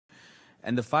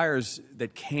And the fires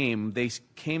that came, they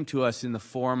came to us in the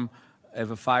form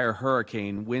of a fire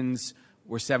hurricane. Winds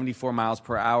were 74 miles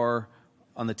per hour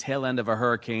on the tail end of a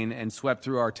hurricane and swept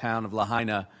through our town of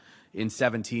Lahaina in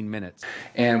 17 minutes.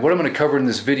 And what I'm going to cover in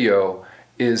this video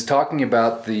is talking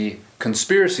about the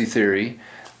conspiracy theory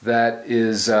that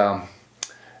is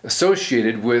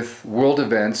associated with world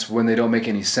events when they don't make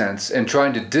any sense, and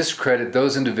trying to discredit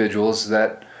those individuals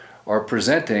that are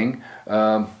presenting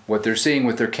what they're seeing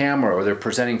with their camera, or they're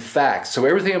presenting facts. So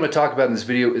everything I'm going to talk about in this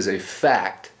video is a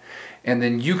fact, and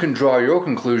then you can draw your own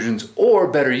conclusions, or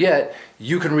better yet,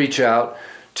 you can reach out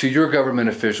to your government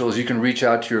officials, you can reach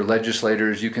out to your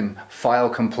legislators, you can file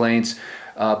complaints.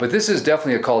 But this is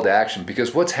definitely a call to action,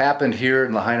 because what's happened here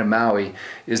in Lahaina, Maui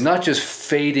is not just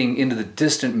fading into the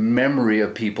distant memory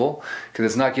of people, because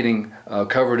it's not getting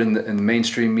covered in the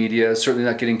mainstream media, certainly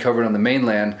not getting covered on the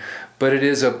mainland, but it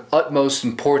is of utmost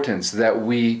importance that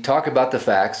we talk about the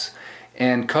facts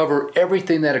and cover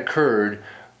everything that occurred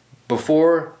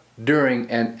before, during,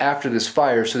 and after this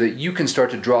fire, so that you can start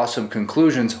to draw some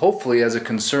conclusions, hopefully as a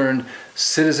concerned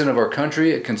citizen of our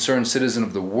country, a concerned citizen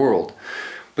of the world.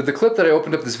 But the clip that I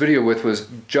opened up this video with was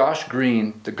Josh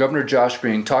Green, the Governor Josh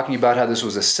Green, talking about how this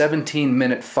was a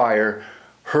 17-minute fire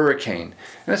hurricane.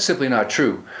 And that's simply not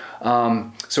true.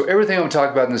 So everything I'm going to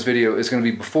talk about in this video is going to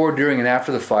be before, during, and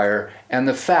after the fire, and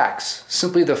the facts,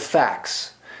 simply the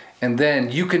facts. And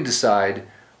then you can decide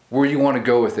where you want to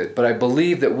go with it. But I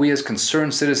believe that we as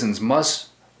concerned citizens must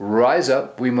rise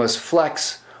up, we must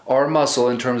flex our muscle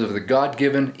in terms of the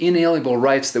God-given, inalienable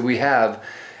rights that we have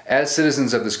as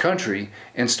citizens of this country,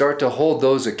 and start to hold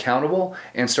those accountable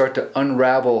and start to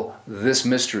unravel this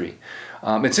mystery.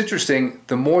 It's interesting,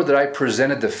 the more that I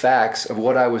presented the facts of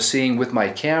what I was seeing with my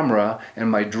camera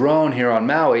and my drone here on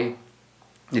Maui,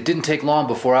 it didn't take long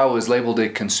before I was labeled a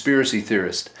conspiracy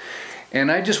theorist.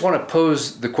 And I just want to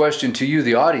pose the question to you,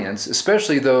 the audience,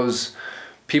 especially those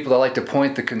people that like to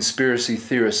point the conspiracy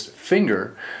theorist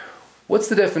finger. What's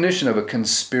the definition of a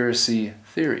conspiracy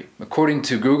theory? According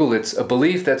to Google, it's a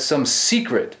belief that some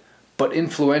secret but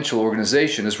influential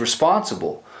organization is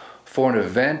responsible for an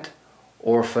event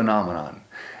or phenomenon.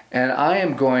 And I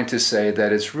am going to say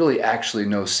that it's really actually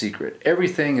no secret.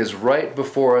 Everything is right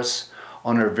before us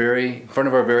in front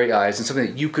of our very eyes, and something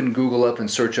that you can Google up and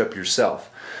search up yourself.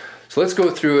 So let's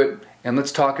go through it and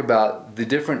let's talk about the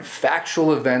different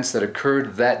factual events that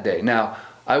occurred that day. Now,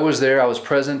 I was there, I was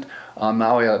present on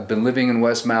Maui. I've been living in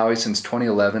West Maui since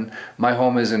 2011. My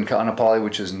home is in Kaanapali,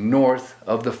 which is north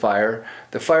of the fire.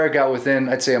 The fire got within,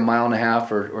 I'd say, 1.5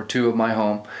 miles or 2 of my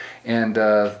home, and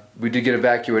we did get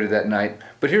evacuated that night.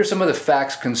 But here are some of the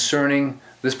facts concerning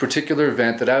this particular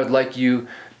event that I would like you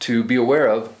to be aware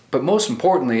of. But most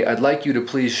importantly, I'd like you to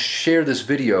please share this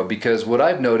video, because what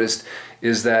I've noticed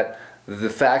is that the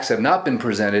facts have not been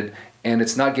presented, and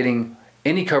it's not getting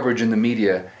any coverage in the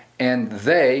media. And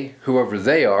they, whoever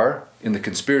they are in the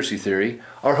conspiracy theory,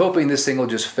 are hoping this thing will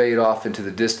just fade off into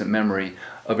the distant memory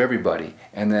of everybody.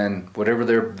 And then whatever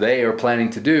they are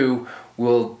planning to do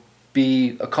will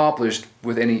be accomplished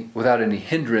without any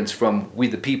hindrance from we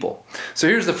the people. So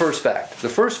here's the first fact. The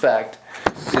first fact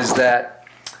is that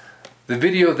the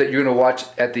video that you're going to watch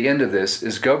at the end of this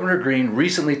is Governor Green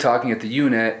recently talking at the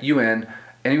UN,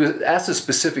 and he was asked a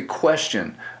specific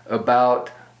question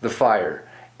about the fire.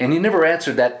 And he never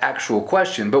answered that actual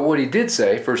question, but what he did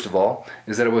say, first of all,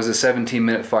 is that it was a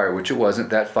 17-minute fire, which it wasn't.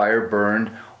 That fire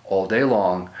burned all day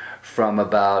long from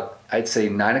about, I'd say,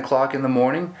 9 o'clock in the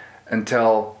morning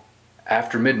until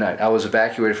after midnight. I was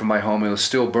evacuated from my home. It was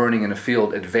still burning in a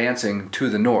field advancing to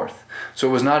the north. So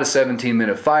it was not a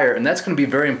 17-minute fire, and that's going to be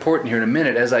very important here in a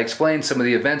minute as I explain some of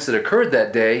the events that occurred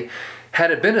that day. Had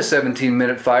it been a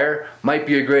 17-minute fire, might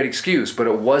be a great excuse, but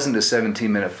it wasn't a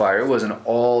 17-minute fire. It was an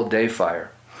all-day fire.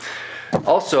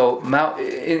 Also,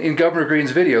 in Governor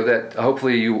Green's video that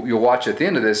hopefully you'll watch at the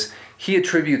end of this, he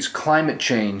attributes climate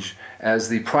change as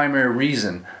the primary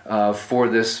reason for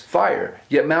this fire.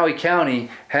 Yet Maui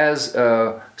County has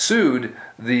sued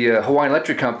the Hawaiian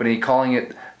Electric Company, calling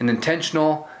it an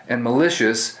intentional and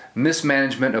malicious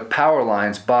mismanagement of power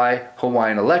lines by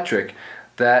Hawaiian Electric.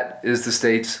 That is the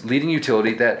state's leading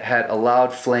utility that had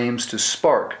allowed flames to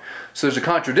spark. So there's a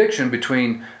contradiction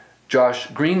between Josh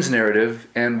Green's narrative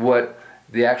and what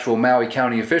the actual Maui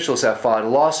County officials have filed a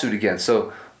lawsuit against.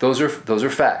 So those are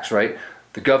facts, right?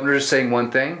 The governor is saying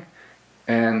one thing,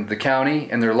 and the county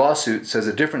and their lawsuit says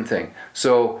a different thing.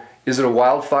 So is it a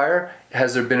wildfire?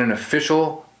 Has there been an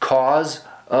official cause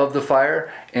of the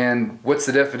fire? And what's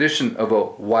the definition of a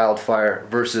wildfire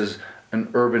versus an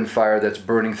urban fire that's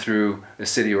burning through a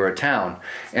city or a town.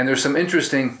 And there's some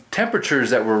interesting temperatures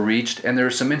that were reached, and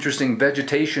there's some interesting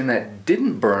vegetation that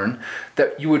didn't burn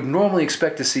that you would normally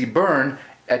expect to see burn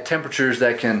at temperatures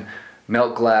that can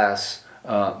melt glass,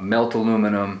 melt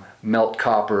aluminum, melt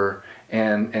copper,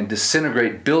 and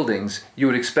disintegrate buildings. You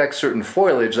would expect certain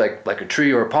foliage, like a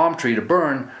tree or a palm tree, to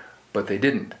burn, but they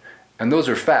didn't. And those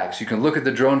are facts. You can look at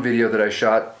the drone video that I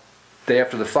shot day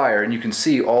after the fire, and you can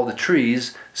see all the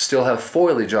trees still have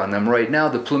foliage on them. Right now,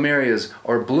 the plumerias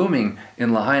are blooming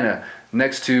in Lahaina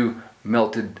next to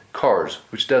melted cars,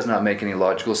 which does not make any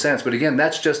logical sense. But again,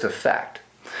 that's just a fact.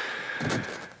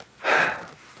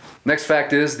 Next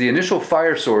fact is the initial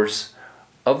fire source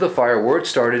of the fire, where it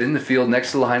started in the field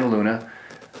next to Lahaina Luna,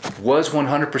 was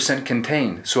 100%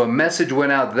 contained. So a message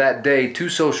went out that day to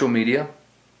social media.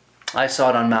 I saw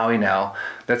it on Maui now,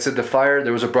 that said the fire,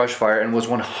 there was a brush fire, and was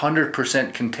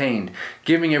 100% contained,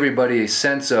 giving everybody a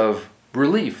sense of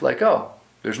relief, like, oh,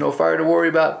 there's no fire to worry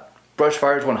about. Brush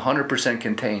fire is 100%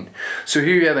 contained. So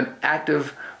here you have an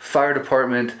active fire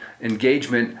department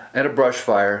engagement at a brush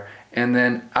fire, and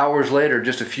then hours later,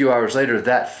 just a few hours later,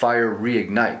 that fire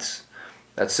reignites.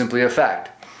 That's simply a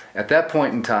fact. At that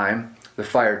point in time, the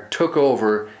fire took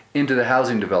over into the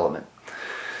housing development.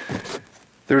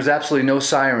 There was absolutely no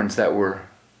sirens that were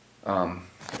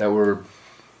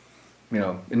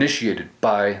initiated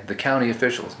by the county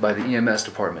officials, by the EMS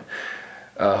department.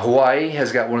 Hawaii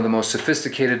has got one of the most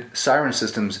sophisticated siren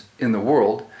systems in the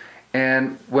world,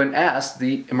 and when asked,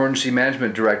 the emergency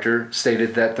management director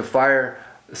stated that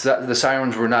the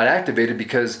sirens were not activated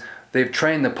because they've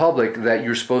trained the public that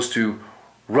you're supposed to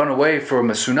run away from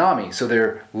a tsunami. So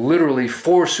they're literally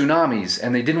for tsunamis,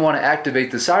 and they didn't want to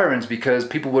activate the sirens because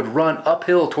people would run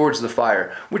uphill towards the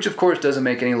fire, which of course doesn't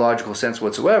make any logical sense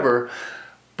whatsoever.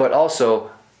 But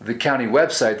also the county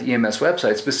website, the EMS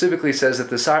website, specifically says that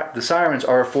the sirens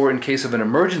are for in case of an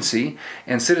emergency,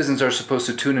 and citizens are supposed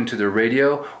to tune into their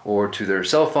radio or to their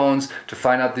cell phones to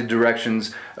find out the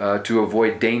directions to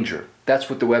avoid danger. That's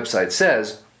what the website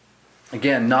says.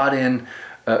 Again, not in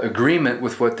agreement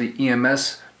with what the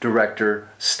EMS director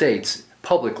states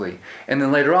publicly. And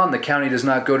then later on, the county does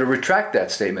not go to retract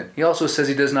that statement. He also says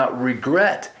he does not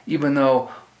regret, even though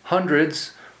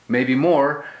hundreds, maybe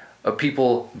more, of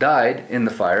people died in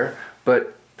the fire,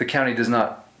 but the county does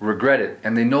not regret it,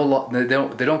 and they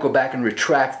don't go back and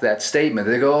retract that statement.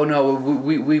 They go, oh no,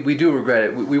 we do regret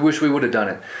it. We wish we would have done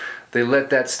it. They let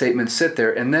that statement sit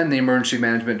there, and then the emergency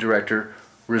management director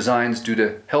resigns due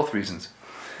to health reasons.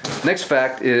 Next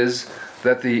fact is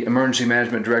that the emergency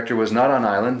management director was not on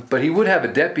island, but he would have a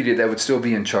deputy that would still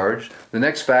be in charge. The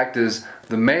next fact is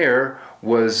the mayor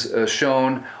was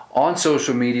shown on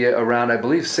social media around, I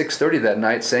believe, 6:30 that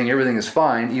night, saying everything is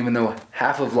fine, even though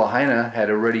half of Lahaina had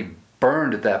already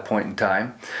burned at that point in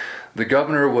time. The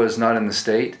governor was not in the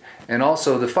state, and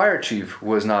also the fire chief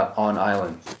was not on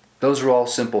island. Those are all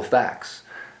simple facts.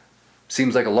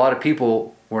 Seems like a lot of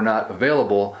people were not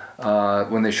available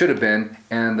when they should have been,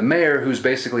 and the mayor, who's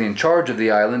basically in charge of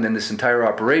the island and this entire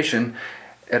operation,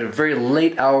 at a very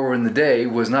late hour in the day,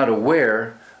 was not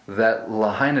aware that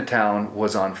Lahaina town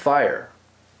was on fire.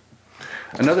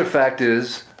 Another fact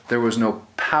is there was no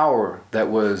power that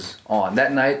was on.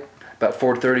 That night, about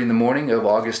 4:30 in the morning of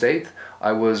August 8th,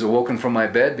 I was awoken from my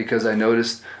bed because I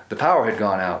noticed the power had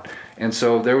gone out. And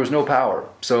so there was no power.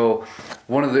 So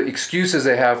one of the excuses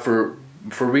they have for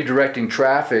redirecting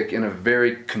traffic in a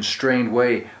very constrained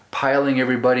way, piling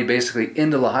everybody basically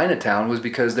into Lahaina town, was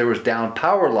because there was down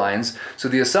power lines. So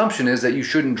the assumption is that you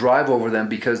shouldn't drive over them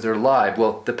because they're live.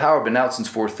 Well, the power had been out since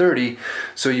 4:30,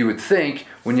 so you would think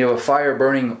when you have a fire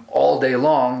burning all day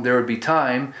long, there would be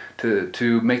time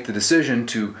to make the decision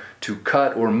to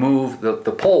cut or move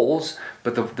the poles,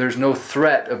 but there's no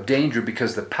threat of danger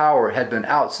because the power had been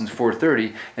out since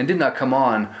 4:30 and did not come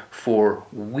on for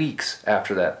weeks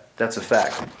after that. That's a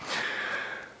fact.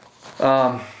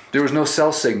 There was no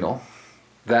cell signal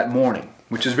that morning,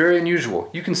 which is very unusual.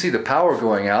 You can see the power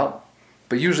going out,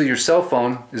 but usually your cell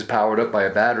phone is powered up by a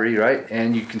battery, right?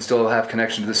 And you can still have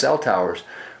connection to the cell towers.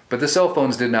 But the cell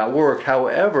phones did not work.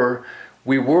 However,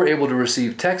 we were able to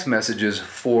receive text messages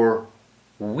for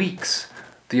weeks.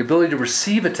 The ability to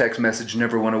receive a text message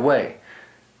never went away.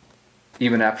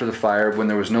 Even after the fire, when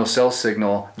there was no cell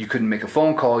signal, you couldn't make a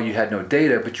phone call, you had no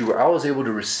data, but you were always able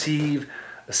to receive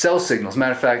cell signals.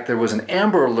 Matter of fact, there was an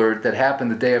Amber Alert that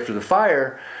happened the day after the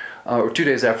fire, or 2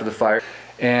 days after the fire.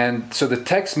 And so the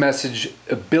text message,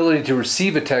 ability to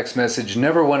receive a text message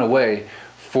never went away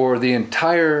for the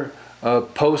entire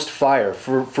post-fire,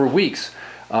 for weeks.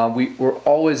 We were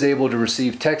always able to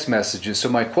receive text messages. So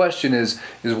my question is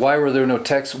why were there no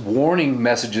text warning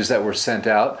messages that were sent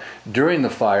out during the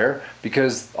fire?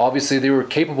 Because obviously they were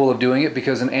capable of doing it,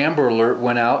 because an Amber Alert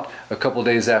went out a couple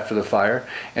days after the fire.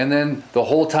 And then the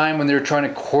whole time when they were trying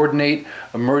to coordinate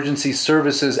emergency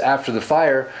services after the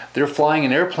fire, they're flying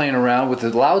an airplane around with a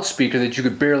loudspeaker that you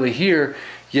could barely hear.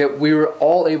 Yet we were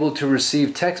all able to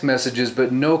receive text messages,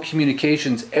 but no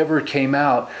communications ever came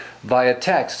out via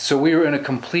text. So we were in a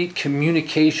complete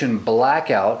communication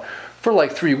blackout for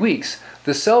like 3 weeks.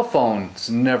 The cell phones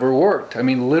never worked. I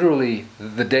mean, literally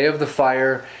the day of the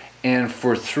fire and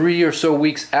for 3 or so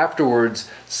weeks afterwards,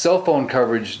 cell phone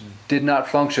coverage did not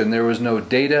function. There was no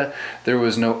data, there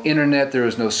was no internet, there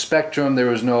was no spectrum, there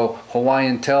was no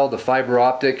Hawaiian Tel, the fiber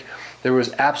optic. There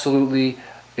was absolutely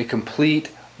a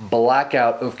complete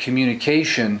blackout of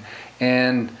communication.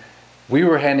 And we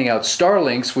were handing out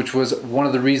Starlinks, which was one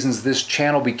of the reasons this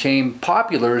channel became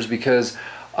popular, is because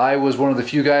I was one of the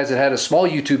few guys that had a small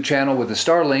YouTube channel with a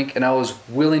Starlink, and I was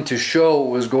willing to show what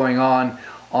was going on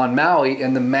Maui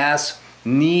and the mass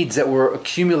needs that were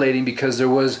accumulating because there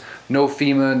was no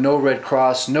FEMA, no Red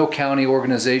Cross, no county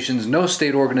organizations, no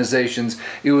state organizations.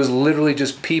 It was literally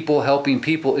just people helping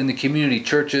people in the community,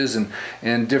 churches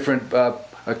and different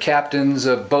captains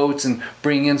of boats, and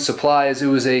bringing in supplies. It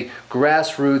was a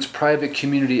grassroots private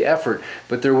community effort,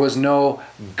 but there was no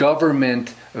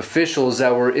government officials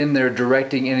that were in there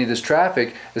directing any of this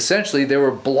traffic. Essentially, they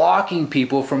were blocking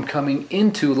people from coming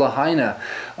into Lahaina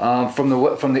from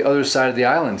the other side of the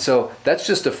island. So that's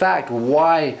just a fact.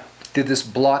 Why did this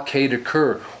blockade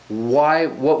occur? Why?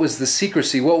 What was the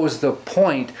secrecy? What was the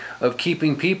point of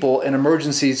keeping people and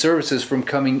emergency services from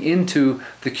coming into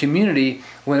the community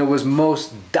when it was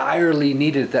most direly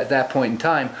needed at that point in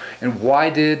time? And why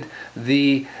did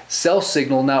the cell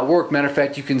signal not work? Matter of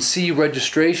fact, you can see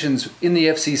registrations in the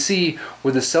FCC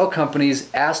where the cell companies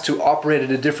asked to operate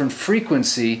at a different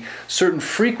frequency. Certain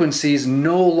frequencies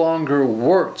no longer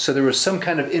worked, so there was some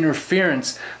kind of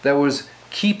interference that was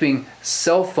keeping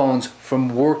cell phones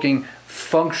from working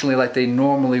functionally like they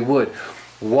normally would.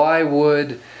 Why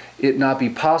would it not be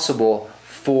possible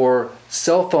for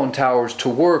cell phone towers to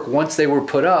work once they were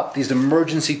put up? These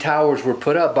emergency towers were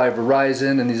put up by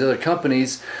Verizon and these other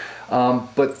companies,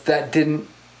 but that didn't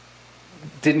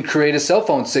create a cell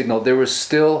phone signal. There was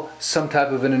still some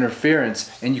type of an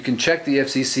interference, and you can check the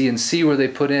FCC and see where they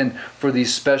put in for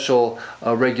these special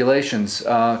regulations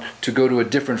to go to a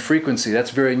different frequency.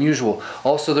 That's very unusual.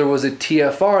 Also, there was a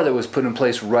TFR that was put in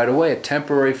place right away, a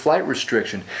temporary flight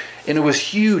restriction, and it was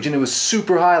huge and it was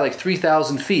super high, like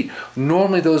 3,000 feet.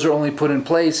 Normally those are only put in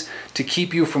place to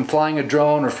keep you from flying a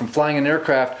drone or from flying an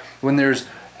aircraft when there's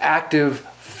active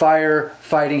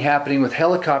firefighting happening with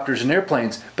helicopters and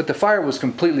airplanes, but the fire was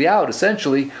completely out.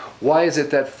 Essentially, why is it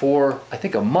that for, I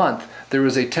think, a month, there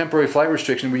was a temporary flight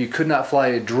restriction where you could not fly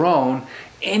a drone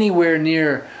anywhere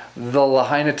near the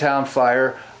Lahaina town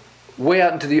fire, way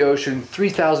out into the ocean,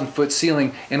 3,000-foot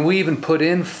ceiling, and we even put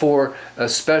in for a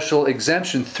special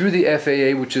exemption through the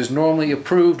FAA, which is normally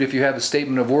approved if you have a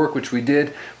statement of work, which we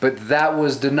did, but that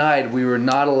was denied. We were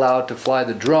not allowed to fly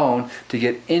the drone to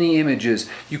get any images.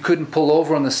 You couldn't pull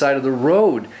over on the side of the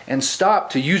road and stop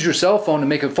to use your cell phone to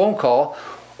make a phone call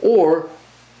or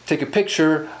take a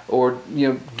picture or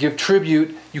give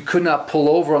tribute. You could not pull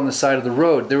over on the side of the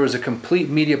road. There was a complete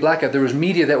media blackout. There was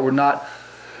media that were not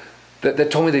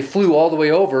that told me they flew all the way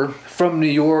over from New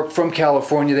York, from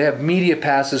California. They have media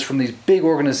passes from these big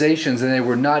organizations, and they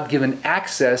were not given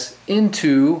access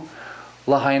into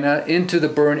Lahaina, into the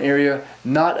burn area,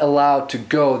 not allowed to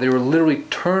go. They were literally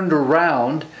turned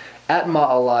around at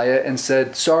Ma'alaya and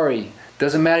said, sorry,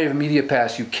 doesn't matter if you have a media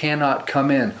pass, you cannot come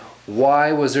in.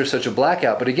 Why was there such a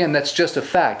blackout? But again, that's just a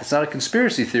fact. It's not a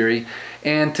conspiracy theory.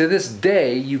 And to this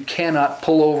day, you cannot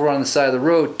pull over on the side of the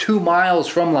road 2 miles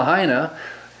from Lahaina,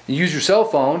 use your cell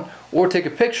phone, or take a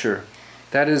picture.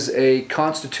 That is a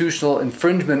constitutional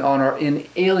infringement on our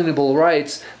inalienable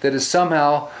rights that is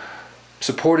somehow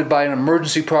supported by an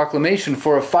emergency proclamation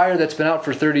for a fire that's been out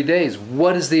for 30 days.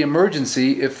 What is the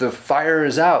emergency if the fire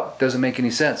is out? Doesn't make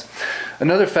any sense.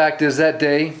 Another fact is that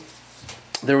day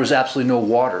there was absolutely no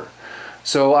water.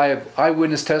 So I have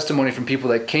eyewitness testimony from people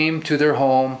that came to their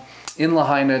home in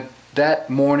Lahaina that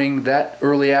morning, that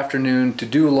early afternoon, to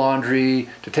do laundry,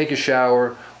 to take a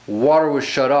shower. Water was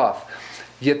shut off.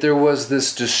 Yet there was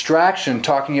this distraction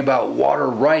talking about water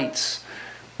rights,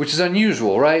 which is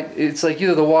unusual, right? It's like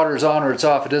either the water is on or it's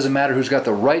off. It doesn't matter who's got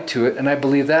the right to it. And I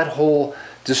believe that whole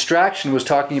distraction was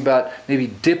talking about maybe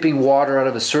dipping water out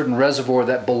of a certain reservoir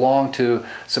that belonged to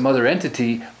some other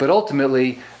entity. But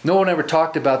ultimately, no one ever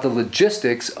talked about the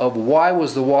logistics of why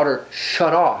was the water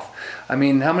shut off. I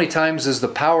mean, how many times does the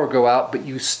power go out but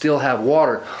you still have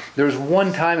water? There's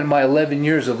one time in my 11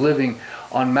 years of living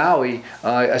on Maui,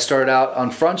 I started out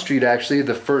on Front Street, actually,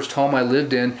 the first home I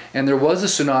lived in, and there was a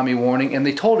tsunami warning, and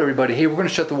they told everybody, hey, we're going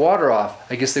to shut the water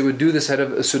off. I guess they would do this ahead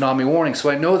of a tsunami warning. So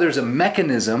I know there's a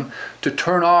mechanism to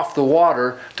turn off the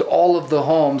water to all of the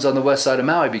homes on the west side of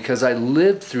Maui, because I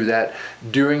lived through that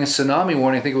during a tsunami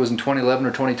warning. I think it was in 2011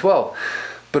 or 2012.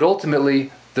 But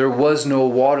ultimately, there was no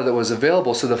water that was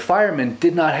available, so the firemen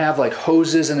did not have like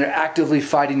hoses and they're actively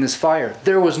fighting this fire.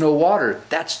 There was no water.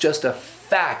 That's just a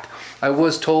fact. I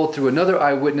was told through another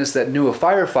eyewitness that knew a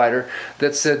firefighter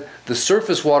that said the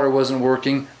surface water wasn't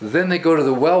working, then they go to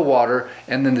the well water,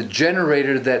 and then the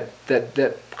generator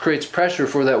that creates pressure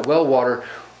for that well water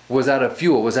was out of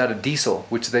fuel, was out of diesel,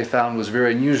 which they found was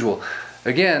very unusual.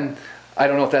 Again, I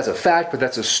don't know if that's a fact, but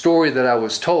that's a story that I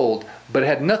was told, but it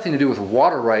had nothing to do with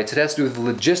water rights. It has to do with the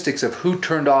logistics of who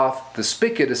turned off the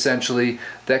spigot, essentially,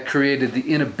 that created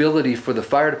the inability for the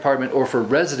fire department or for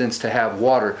residents to have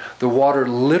water. The water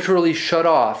literally shut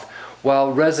off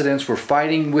while residents were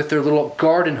fighting with their little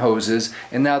garden hoses,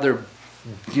 and now they're,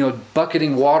 you know,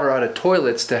 bucketing water out of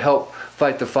toilets to help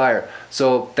fight the fire.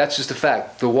 So that's just a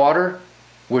fact. The water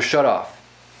was shut off.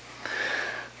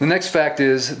 The next fact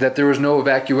is that there was no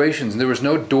evacuations. There was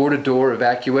no door-to-door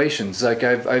evacuations. Like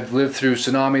I've lived through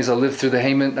tsunamis. I lived through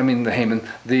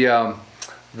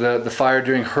the fire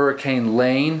during Hurricane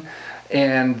Lane,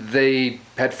 and they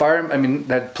had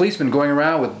had policemen going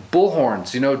around with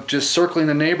bullhorns, you know, just circling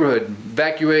the neighborhood,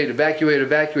 evacuate, evacuate,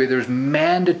 evacuate. There's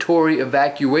mandatory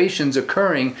evacuations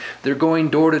occurring. They're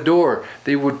going door to door.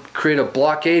 They would create a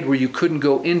blockade where you couldn't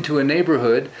go into a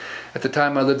neighborhood. At the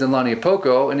time I lived in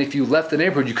Laniapoko, and if you left the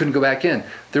neighborhood, you couldn't go back in.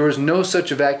 There was no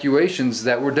such evacuations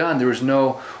that were done. There was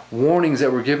no warnings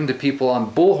that were given to people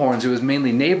on bullhorns. It was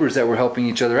mainly neighbors that were helping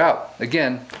each other out.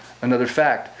 Again, another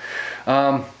fact.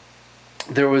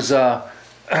 There was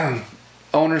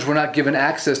owners were not given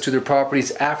access to their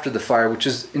properties after the fire, which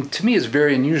is, to me, is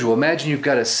very unusual. Imagine you've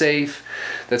got a safe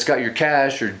that's got your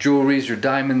cash, your jewelries, your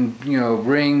diamond, you know,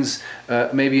 rings,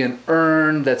 maybe an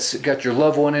urn that's got your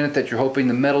loved one in it that you're hoping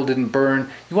the metal didn't burn.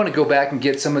 You want to go back and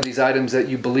get some of these items that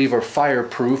you believe are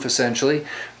fireproof, essentially,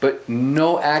 but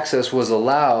no access was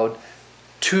allowed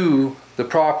to the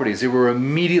properties. They were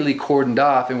immediately cordoned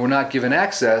off and were not given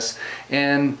access,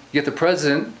 and yet the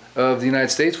president of the United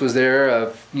States was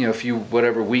there, you know, a few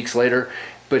weeks later,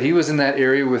 but he was in that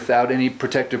area without any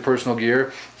protective personal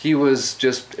gear. He was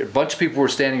just, a bunch of people were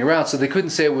standing around, so they couldn't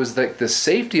say it was like the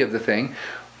safety of the thing.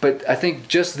 But I think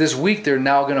just this week they're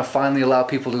now going to finally allow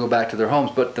people to go back to their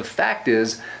homes. But the fact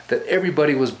is that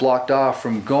everybody was blocked off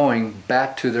from going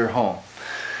back to their home.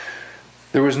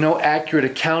 There was no accurate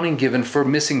accounting given for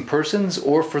missing persons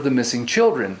or for the missing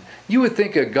children. You would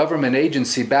think a government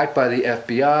agency backed by the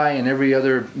FBI and every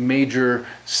other major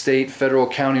state, federal,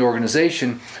 county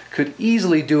organization could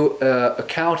easily do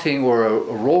accounting or a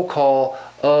roll call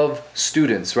of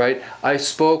students, right? I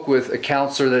spoke with a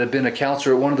counselor that had been a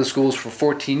counselor at one of the schools for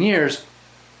 14 years.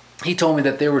 He told me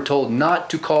that they were told not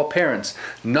to call parents,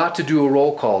 not to do a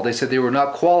roll call. They said they were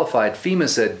not qualified. FEMA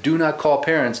said, do not call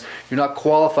parents. You're not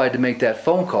qualified to make that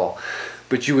phone call.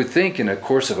 But you would think in a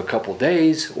course of a couple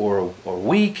days or a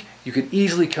week, you could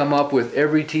easily come up with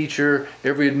every teacher,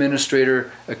 every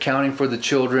administrator accounting for the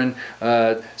children,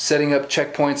 setting up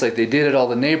checkpoints like they did at all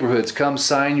the neighborhoods. Come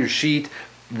sign your sheet.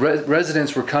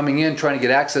 Residents were coming in trying to get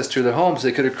access to their homes.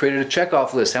 They could have created a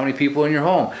checkoff list. How many people in your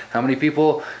home? How many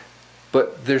people?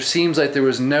 But there seems like there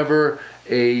was never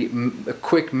a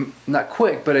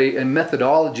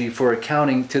methodology for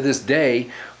accounting to this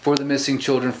day for the missing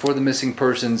children, for the missing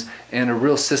persons, and a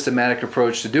real systematic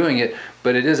approach to doing it.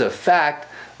 But it is a fact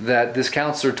that this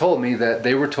counselor told me that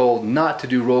they were told not to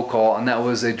do roll call, and that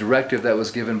was a directive that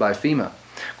was given by FEMA.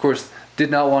 Of course,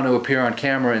 did not want to appear on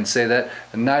camera and say that,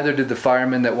 and neither did the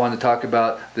firemen that wanted to talk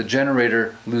about the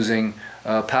generator losing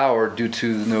power due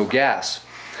to no gas.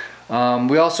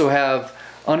 We also have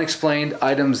unexplained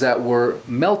items that were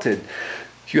melted.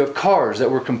 You have cars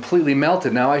that were completely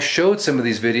melted. Now, I showed some of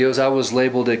these videos. I was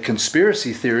labeled a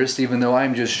conspiracy theorist, even though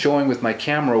I'm just showing with my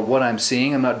camera what I'm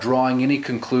seeing. I'm not drawing any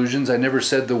conclusions. I never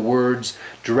said the words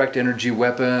direct energy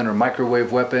weapon or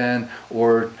microwave weapon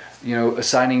or, you know,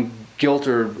 assigning guilt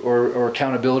or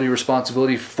accountability,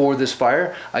 responsibility for this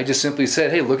fire. I just simply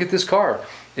said, hey, look at this car.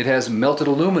 It has melted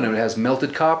aluminum, it has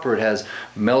melted copper, it has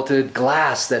melted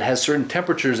glass that has certain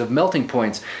temperatures of melting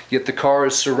points, yet the car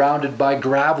is surrounded by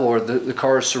gravel, or the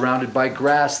car is surrounded by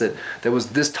grass that was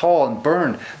this tall and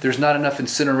burned. There's not enough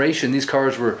incineration. These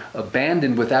cars were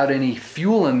abandoned without any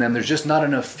fuel in them. There's just not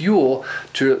enough fuel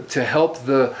to help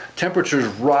the temperatures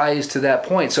rise to that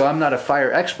point. So I'm not a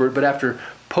fire expert, but after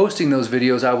posting those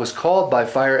videos, I was called by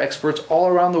fire experts all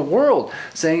around the world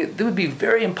saying it would be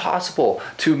very impossible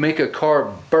to make a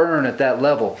car burn at that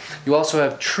level. You also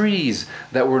have trees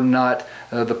that were not,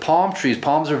 the palm trees.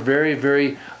 Palms are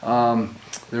very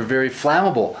they're very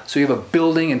flammable. So you have a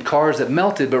building and cars that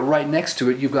melted, but right next to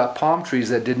it you've got palm trees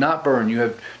that did not burn. You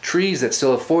have trees that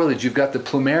still have foliage. You've got the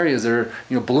plumerias that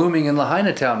are blooming in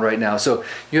Lahaina town right now. So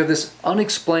you have this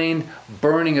unexplained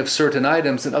burning of certain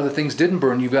items, and other things didn't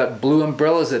burn. You've got blue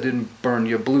umbrellas that didn't burn.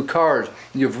 You have blue cars.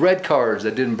 You have red cars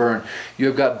that didn't burn. You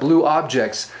have got blue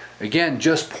objects. Again,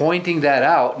 just pointing that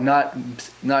out,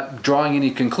 not drawing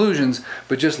any conclusions,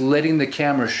 but just letting the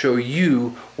camera show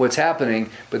you what's happening.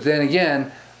 But then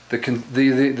again,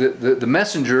 the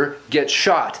messenger gets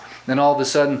shot. Then all of a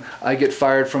sudden, I get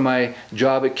fired from my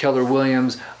job at Keller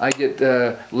Williams. I get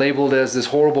labeled as this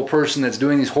horrible person that's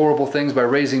doing these horrible things by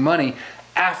raising money,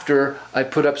 after I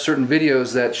put up certain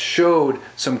videos that showed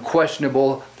some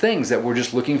questionable things that we're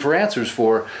just looking for answers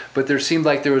for. But there seemed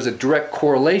like there was a direct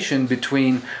correlation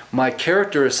between my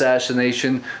character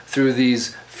assassination through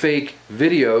these fake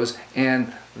videos and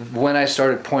when I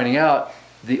started pointing out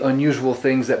the unusual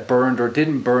things that burned or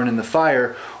didn't burn in the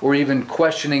fire, or even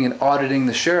questioning and auditing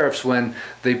the sheriffs when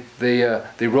they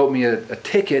wrote me a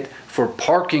ticket for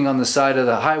parking on the side of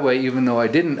the highway, even though I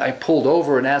didn't. I pulled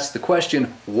over and asked the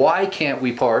question, why can't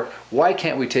we park? Why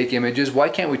can't we take images? Why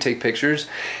can't we take pictures?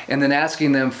 And then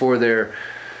asking them for their,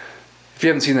 if you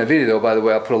haven't seen that video though, by the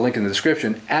way, I'll put a link in the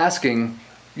description, asking,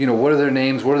 what are their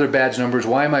names? What are their badge numbers?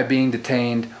 Why am I being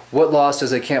detained? What law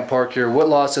says I can't park here? What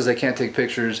law says I can't take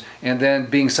pictures? And then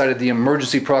being cited the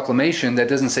emergency proclamation that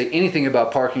doesn't say anything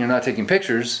about parking or not taking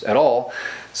pictures at all.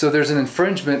 So there's an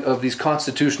infringement of these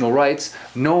constitutional rights.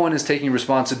 No one is taking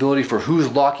responsibility for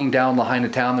who's locking down Lahaina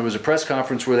town. There was a press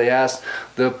conference where they asked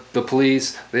the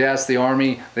police, they asked the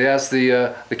army, they asked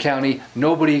the county.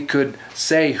 Nobody could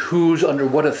say who's under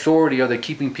what authority are they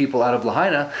keeping people out of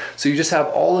Lahaina. So you just have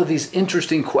all of these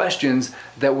interesting questions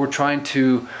that we're trying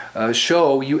to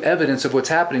show you evidence of what's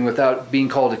happening without being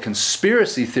called a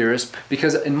conspiracy theorist,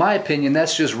 because in my opinion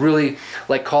that's just really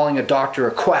like calling a doctor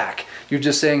a quack. You're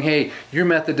just saying, hey, your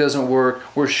method doesn't work,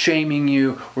 we're shaming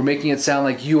you, we're making it sound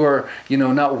like you are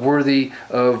not worthy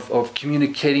of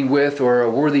communicating with, or a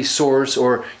worthy source,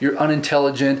 or you're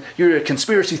unintelligent, you're a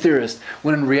conspiracy theorist,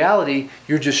 when in reality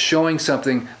you're just showing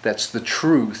something that's the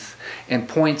truth and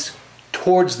points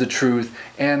towards the truth,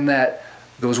 and that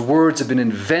those words have been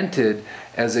invented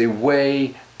as a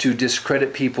way to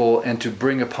discredit people and to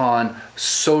bring upon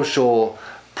social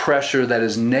pressure that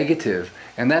is negative.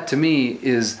 And that to me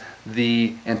is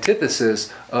the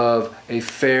antithesis of a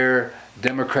fair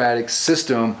democratic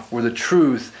system where the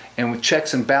truth and with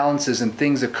checks and balances and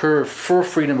things occur for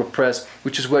freedom of press,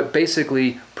 which is what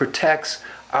basically protects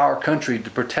our country,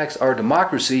 protects our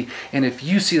democracy. And if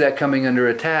you see that coming under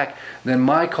attack, then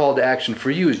my call to action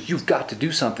for you is you've got to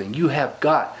do something. You have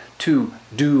got to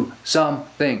do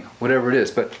something, whatever it is.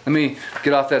 But let me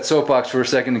get off that soapbox for a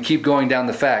second and keep going down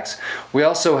the facts. We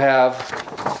also have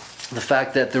the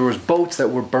fact that there was boats that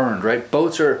were burned, right?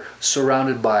 Boats are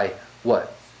surrounded by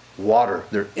what? Water.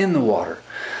 They're in the water.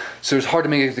 So it's hard to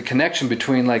make the connection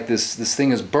between like this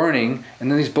thing is burning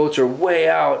and then these boats are way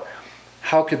out.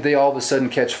 How could they all of a sudden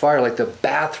catch fire? Like the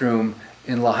bathroom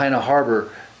in Lahaina Harbor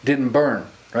didn't burn,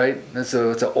 right? It's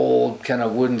an old kind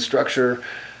of wooden structure.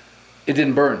 It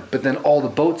didn't burn, but then all the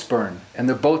boats burned, and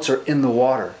the boats are in the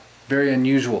water. Very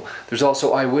unusual. There's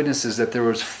also eyewitnesses that there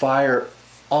was fire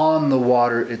on the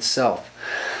water itself.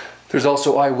 There's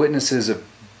also eyewitnesses of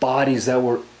bodies that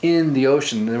were in the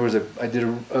ocean. There was I did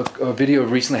a video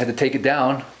recently, I had to take it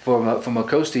down from a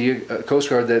Coast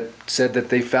Guard that said that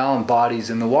they found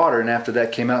bodies in the water, and after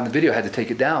that came out in the video, I had to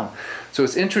take it down. So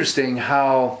it's interesting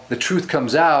how the truth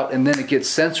comes out and then it gets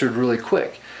censored really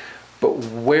quick. But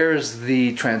where's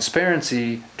the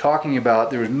transparency talking about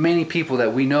there was many people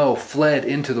that we know fled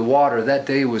into the water. That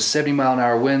day was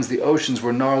 70-mile-an-hour winds. The oceans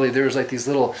were gnarly. There was like these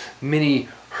little mini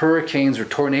hurricanes or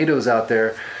tornadoes out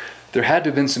there. There had to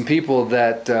have been some people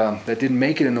that that didn't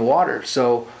make it in the water.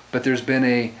 So, but there's been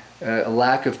a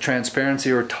lack of transparency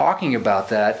or talking about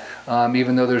that,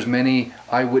 even though there's many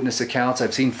eyewitness accounts.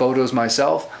 I've seen photos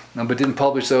myself, but didn't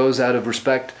publish those out of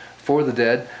respect for the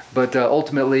dead. But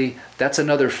ultimately, that's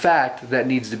another fact that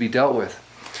needs to be dealt with.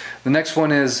 The next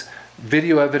one is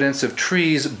video evidence of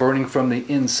trees burning from the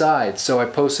inside. So I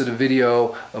posted a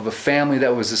video of a family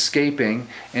that was escaping,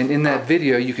 and in that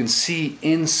video you can see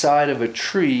inside of a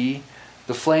tree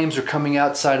the flames are coming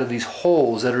outside of these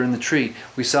holes that are in the tree.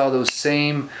 We saw those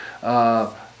same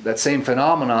that same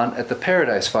phenomenon at the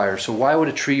Paradise Fire. So why would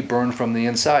a tree burn from the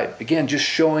inside? Again, just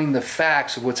showing the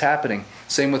facts of what's happening.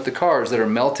 Same with the cars that are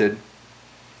melted.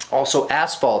 Also,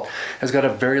 asphalt has got a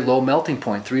very low melting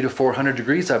point, 300 to 400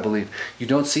 degrees, I believe. You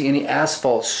don't see any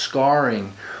asphalt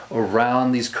scarring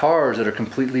around these cars that are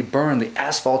completely burned. The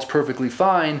asphalt's perfectly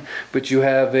fine, but you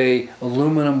have a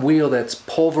aluminum wheel that's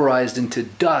pulverized into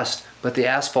dust, but the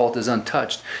asphalt is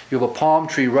untouched. You have a palm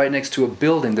tree right next to a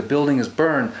building. The building is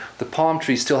burned. The palm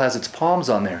tree still has its palms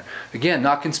on there. Again,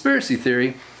 not conspiracy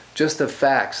theory, just the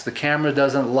facts. The camera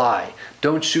doesn't lie.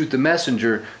 Don't shoot the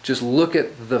messenger. Just look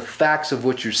at the facts of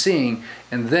what you're seeing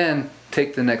and then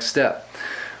take the next step.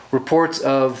 Reports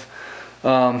of,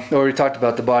 already talked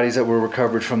about the bodies that were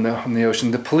recovered from the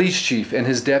ocean. The police chief and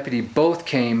his deputy both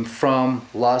came from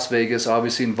Las Vegas,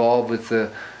 obviously involved with the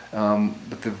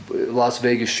Las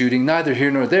Vegas shooting. Neither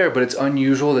here nor there, but it's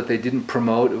unusual that they didn't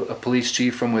promote a police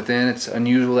chief from within. It's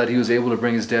unusual that he was able to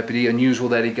bring his deputy. Unusual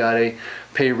that he got a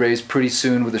pay raise pretty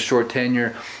soon with a short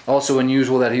tenure. Also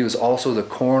unusual that he was also the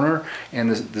coroner, and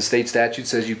the state statute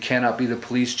says you cannot be the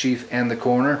police chief and the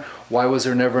coroner. Why was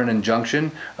there never an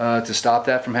injunction to stop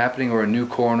that from happening, or a new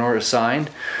coroner assigned?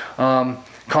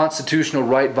 Constitutional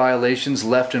right violations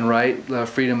left and right,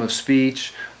 freedom of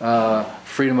speech,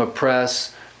 freedom of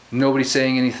press, nobody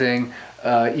saying anything.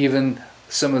 Even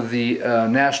some of the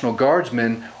National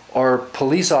Guardsmen are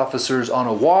police officers on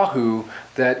Oahu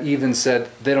that even said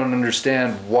they don't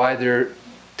understand why they're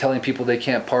telling people they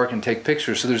can't park and take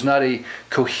pictures. So there's not a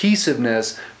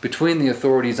cohesiveness between the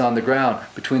authorities on the ground,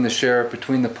 between the sheriff,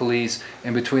 between the police,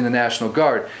 and between the National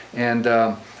Guard. And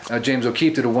James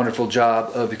O'Keefe did a wonderful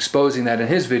job of exposing that in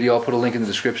his video. I'll put a link in the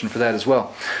description for that as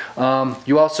well.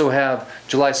 You also have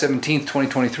July 17th,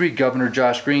 2023, Governor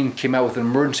Josh Green came out with an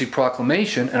emergency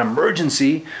proclamation, an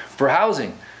emergency for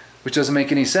housing, which doesn't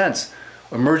make any sense.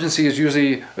 Emergency is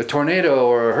usually a tornado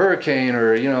or a hurricane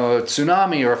or, you know, a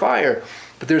tsunami or a fire.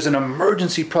 But there's an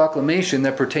emergency proclamation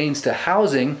that pertains to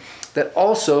housing that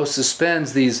also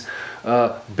suspends these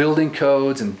building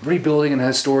codes and rebuilding in a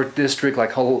historic district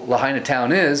like Lahaina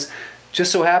Town is.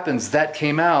 Just so happens that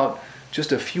came out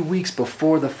just a few weeks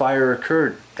before the fire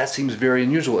occurred. That seems very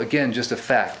unusual. Again, just a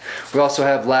fact. We also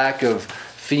have lack of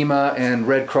FEMA and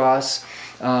Red Cross.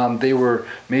 They were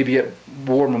maybe at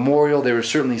War Memorial. They were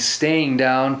certainly staying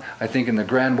down, I think, in the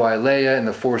Grand Wailea and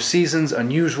the Four Seasons.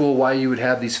 Unusual why you would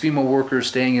have these FEMA workers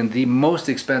staying in the most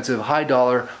expensive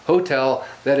high-dollar hotel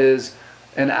that is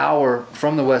an hour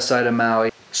from the west side of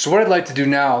Maui. So what I'd like to do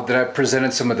now that I've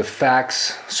presented some of the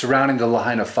facts surrounding the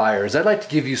Lahaina fire is I'd like to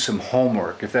give you some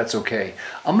homework, if that's okay.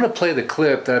 I'm going to play the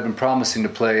clip that I've been promising to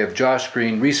play of Josh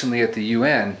Green recently at the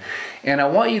UN, and I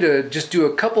want you to just do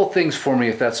a couple things for me,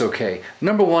 if that's okay.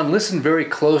 Number one, listen very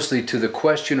closely to the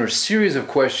question or series of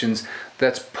questions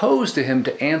that's posed to him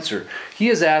to answer. He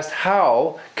has asked,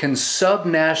 how can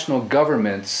subnational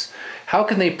governments, how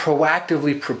can they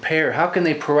proactively prepare, how can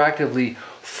they proactively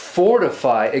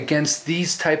fortify against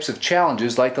these types of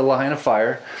challenges like the Lahaina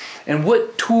fire, and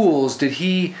what tools did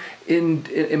he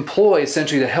employ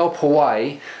essentially to help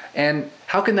Hawaii, and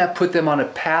how can that put them on a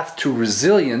path to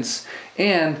resilience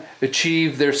and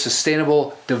achieve their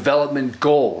sustainable development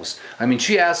goals? I mean,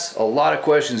 she asks a lot of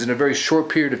questions in a very short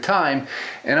period of time,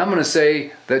 and I'm going to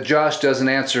say that Josh doesn't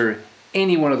answer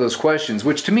any one of those questions,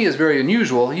 which to me is very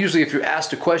unusual. Usually if you're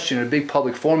asked a question in a big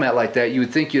public format like that, you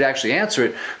would think you'd actually answer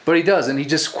it, but he doesn't. He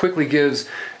just quickly gives,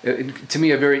 to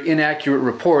me, a very inaccurate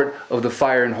report of the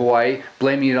fire in Hawaii,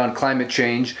 blaming it on climate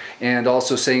change, and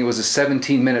also saying it was a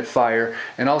 17-minute fire,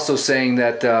 and also saying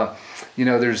that you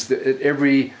know,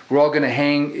 we're all going to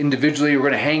hang individually, we're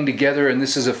going to hang together, and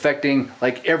this is affecting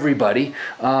like everybody,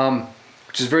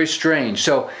 which is very strange.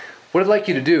 So what I'd like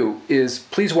you to do is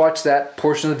please watch that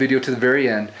portion of the video to the very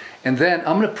end, and then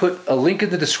I'm going to put a link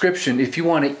in the description if you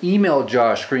want to email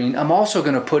Josh Green. I'm also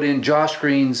going to put in Josh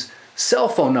Green's cell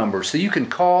phone number so you can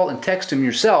call and text him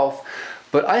yourself,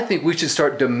 but I think we should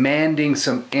start demanding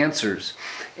some answers.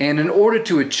 And in order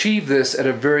to achieve this at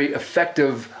a very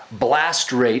effective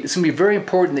blast rate, it's going to be very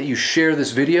important that you share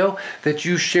this video, that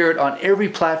you share it on every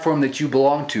platform that you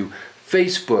belong to: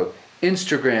 Facebook,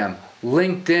 Instagram,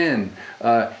 LinkedIn,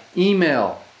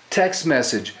 email, text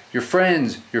message your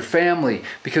friends, your family,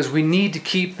 because we need to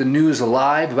keep the news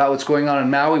alive about what's going on in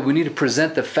Maui. We need to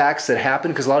present the facts that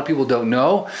happen because a lot of people don't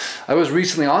know. I was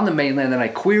recently on the mainland and I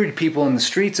queried people in the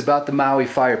streets about the Maui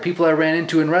fire, people I ran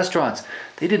into in restaurants.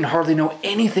 They didn't hardly know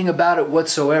anything about it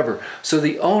whatsoever. So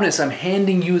the onus, I'm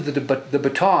handing you the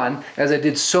baton, as I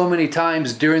did so many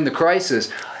times during the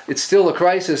crisis. It's still a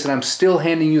crisis and I'm still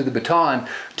handing you the baton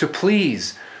to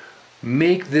please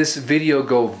make this video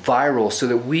go viral so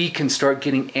that we can start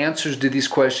getting answers to these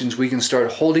questions. We can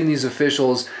start holding these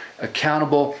officials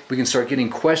accountable. We can start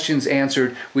getting questions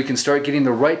answered. We can start getting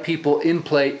the right people in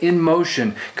play, in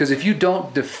motion. Because if you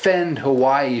don't defend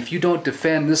Hawaii, if you don't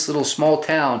defend this little small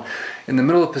town in the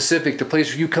middle of the Pacific, the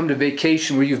place where you come to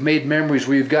vacation, where you've made memories,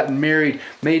 where you've gotten married,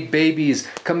 made babies,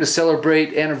 come to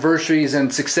celebrate anniversaries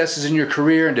and successes in your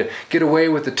career, and to get away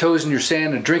with the toes in your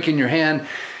sand and a drink in your hand,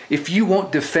 if you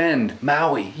won't defend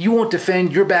Maui, you won't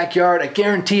defend your backyard, I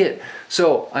guarantee it.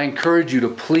 So I encourage you to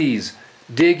please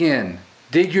dig in,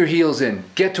 dig your heels in,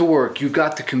 get to work. You've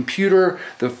got the computer,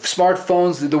 the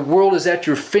smartphones, the world is at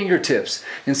your fingertips.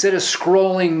 Instead of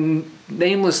scrolling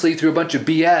namelessly through a bunch of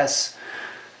BS,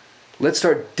 let's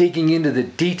start digging into the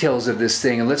details of this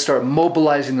thing and let's start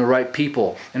mobilizing the right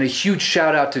people. And a huge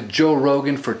shout out to Joe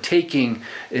Rogan for taking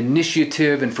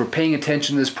initiative and for paying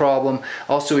attention to this problem.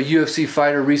 Also, a UFC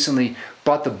fighter recently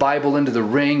brought the Bible into the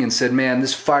ring and said, man,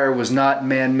 this fire was not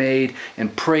man-made,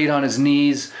 and prayed on his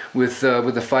knees with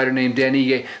a fighter named Dan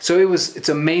Ige. So it's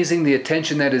amazing the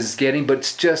attention that is getting, but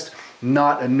it's just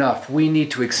not enough. We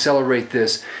need to accelerate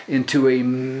this into a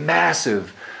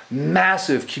massive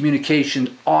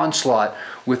communication onslaught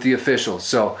with the officials.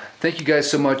 So thank you guys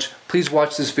so much. Please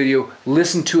watch this video,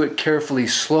 listen to it carefully,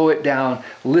 slow it down,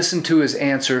 listen to his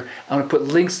answer. I'm going to put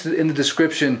links in the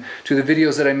description to the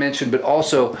videos that I mentioned, but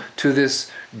also to this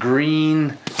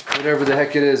green, whatever the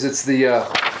heck it is. It's the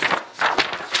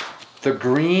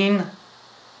green,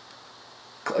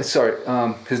 sorry,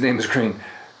 his name is Green.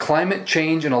 Climate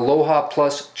Change and Aloha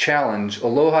Plus Challenge,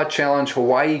 Aloha Challenge,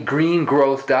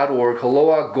 HawaiiGreenGrowth.org,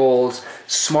 Aloha Goals,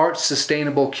 Smart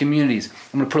Sustainable Communities.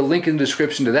 I'm going to put a link in the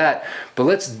description to that, but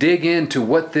let's dig into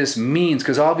what this means,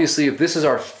 because obviously if this is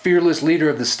our fearless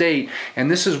leader of the state, and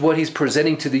this is what he's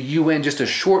presenting to the UN just a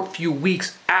short few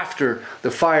weeks after the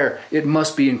fire, it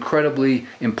must be incredibly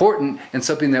important and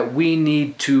something that we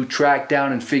need to track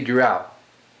down and figure out.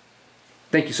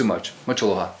 Thank you so much. Much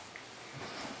aloha.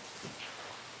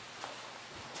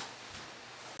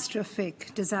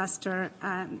 Catastrophic disaster.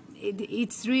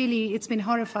 It's been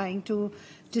horrifying to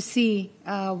see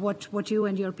what you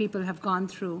and your people have gone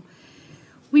through.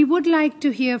 We would like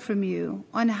to hear from you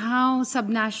on how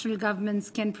subnational governments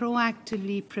can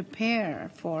proactively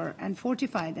prepare for and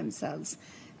fortify themselves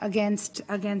against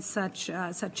such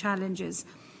challenges.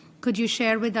 Could you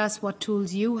share with us what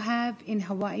tools you have in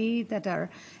Hawaii that are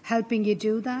helping you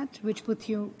do that, which put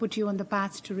you on the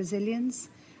path to resilience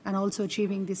and also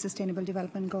achieving the Sustainable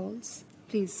Development Goals?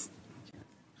 Please.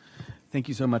 Thank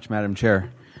you so much, Madam Chair.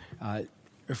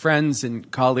 Friends and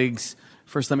colleagues,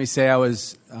 first let me say I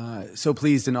was so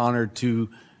pleased and honored to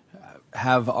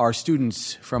have our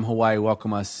students from Hawaii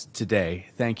welcome us today.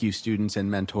 Thank you, students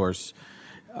and mentors.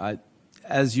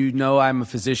 As you know, I'm a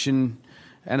physician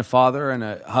and a father and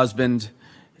a husband.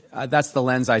 That's the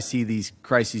lens I see these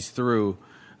crises through.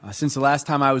 Since the last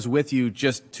time I was with you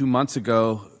just 2 months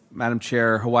ago, Madam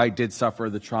Chair, Hawaii did suffer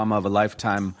the trauma of a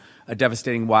lifetime. A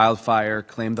devastating wildfire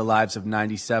claimed the lives of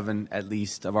 97, at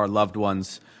least, of our loved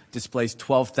ones, displaced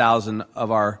 12,000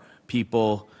 of our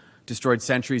people, destroyed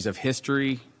centuries of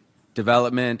history,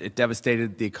 development. It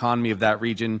devastated the economy of that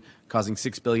region, causing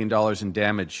 $6 billion in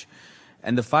damage.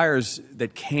 And the fires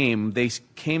that came, they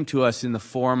came to us in the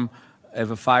form of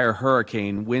a fire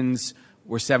hurricane. Winds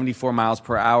were 74 miles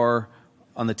per hour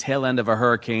on the tail end of a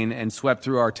hurricane and swept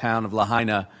through our town of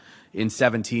Lahaina in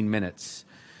 17 minutes.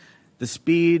 The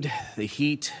speed, the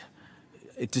heat,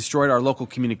 it destroyed our local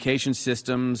communication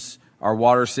systems, our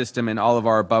water system, and all of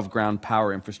our above-ground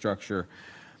power infrastructure.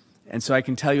 And so I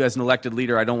can tell you as an elected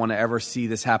leader, I don't want to ever see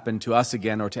this happen to us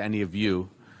again or to any of you.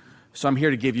 So I'm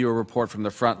here to give you a report from the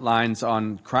front lines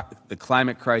on the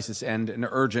climate crisis and an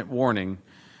urgent warning.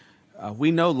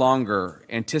 We no longer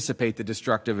anticipate the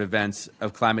destructive events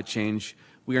of climate change.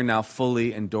 We are now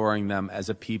fully enduring them as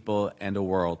a people and a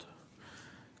world.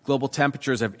 Global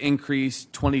temperatures have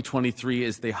increased. 2023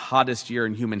 is the hottest year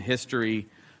in human history.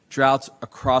 Droughts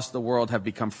across the world have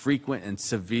become frequent and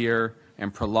severe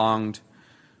and prolonged.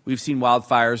 We've seen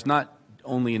wildfires not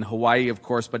only in Hawaii, of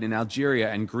course, but in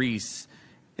Algeria and Greece,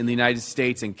 in the United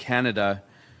States and Canada,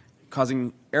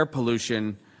 causing air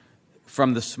pollution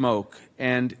from the smoke.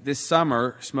 And this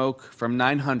summer, smoke from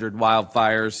 900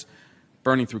 wildfires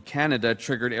burning through Canada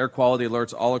triggered air quality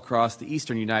alerts all across the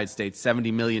eastern United States.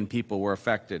 70 million people were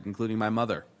affected, including my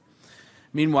mother.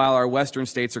 Meanwhile, our western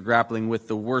states are grappling with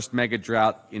the worst mega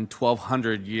drought in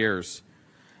 1,200 years.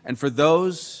 And for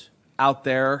those out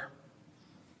there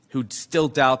who still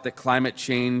doubt that climate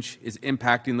change is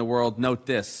impacting the world, note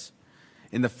this.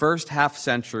 In the first half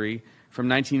century, from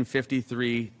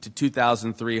 1953 to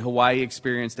 2003, Hawaii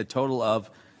experienced a total of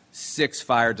 6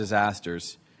 fire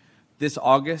disasters. This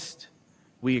August,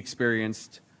 we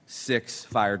experienced 6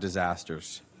 fire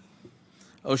disasters.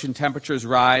 Ocean temperatures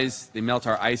rise, they melt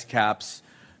our ice caps.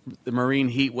 The marine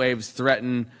heat waves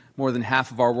threaten more than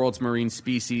half of our world's marine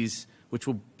species, which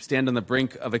will stand on the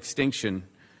brink of extinction.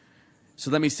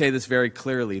 So let me say this very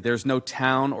clearly. There's no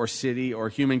town or city or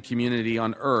human community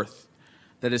on Earth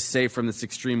that is safe from this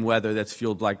extreme weather that's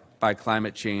fueled by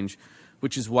climate change,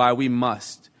 which is why we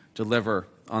must deliver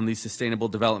on these sustainable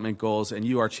development goals, and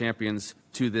you are champions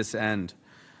to this end.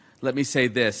 Let me say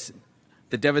this.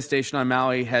 The devastation on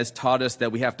Maui has taught us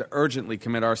that we have to urgently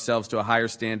commit ourselves to a higher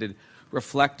standard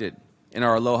reflected in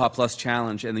our Aloha Plus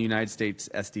Challenge and the United States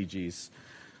SDGs.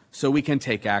 So we can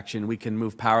take action, we can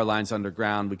move power lines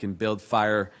underground, we can build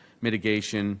fire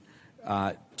mitigation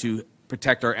to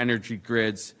protect our energy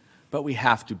grids, but we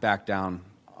have to back down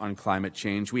on climate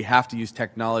change. We have to use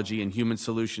technology and human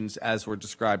solutions as were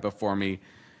described before me.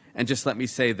 And just let me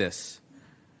say this.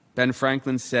 Ben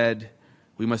Franklin said,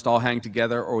 "We must all hang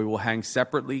together or we will hang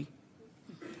separately."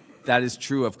 That is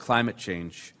true of climate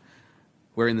change.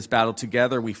 We're in this battle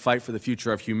together. We fight for the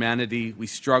future of humanity. We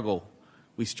struggle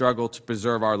to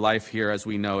preserve our life here as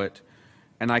we know it.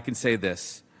 And I can say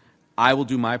this, I will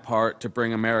do my part to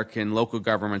bring American local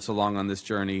governments along on this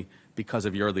journey because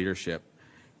of your leadership.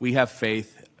 We have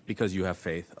faith because you have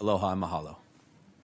faith. Aloha and mahalo.